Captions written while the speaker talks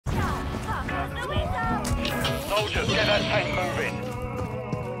Soldiers, get that tank moving.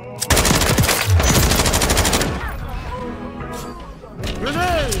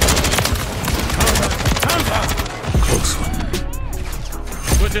 Grenade! Counter! Close one.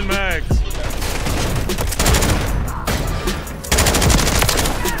 Switching mags.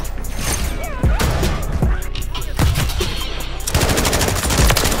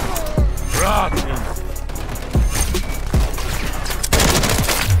 Rotten.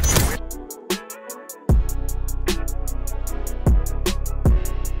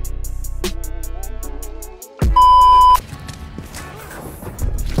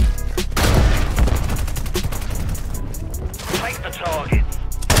 Take the target.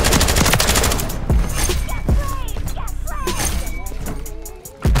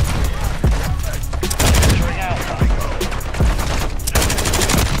 Entering Alpha.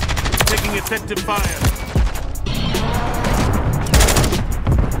 Taking effective fire.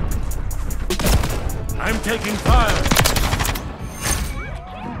 I'm taking fire.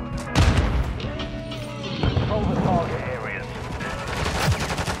 Control the target areas.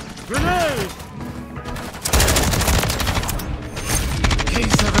 Grenade!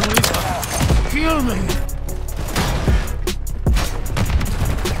 K7 Lisa, kill me!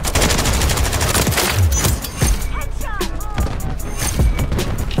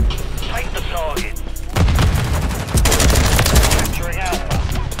 Take the target. Entering Alpha.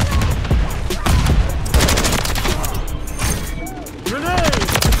 Grenade!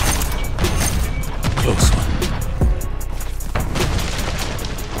 Close one.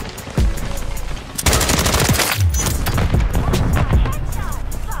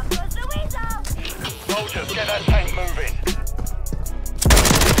 Soldiers, get that tank moving.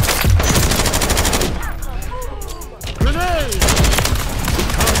 Grenade!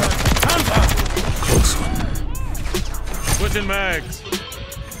 Counter! Close one. Switching mags.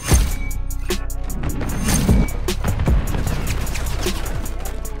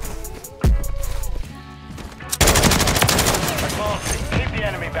 Advancing. Keep the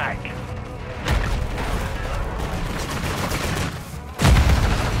enemy back.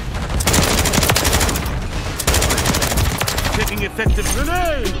 Taking effective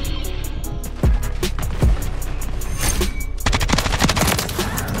grenade!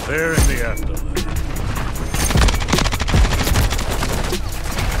 They're in the afterlife.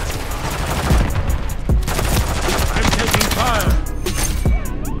 I'm taking fire!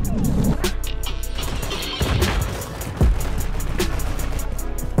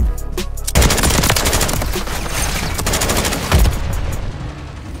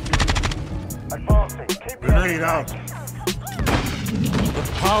 Advancing. Keep the Grenade enemy out. back. The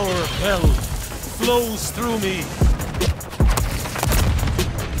power of hell flows through me.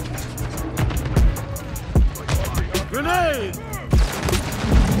 Grenade!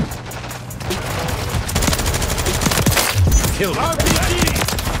 Kill him. RPG!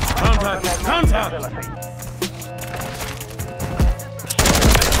 Contact! Contact!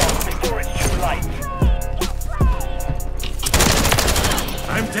 Before it's too late.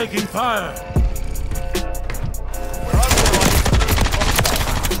 I'm taking fire! We're overriding.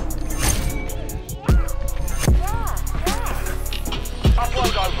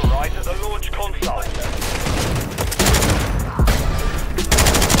 Upload override at the launch console.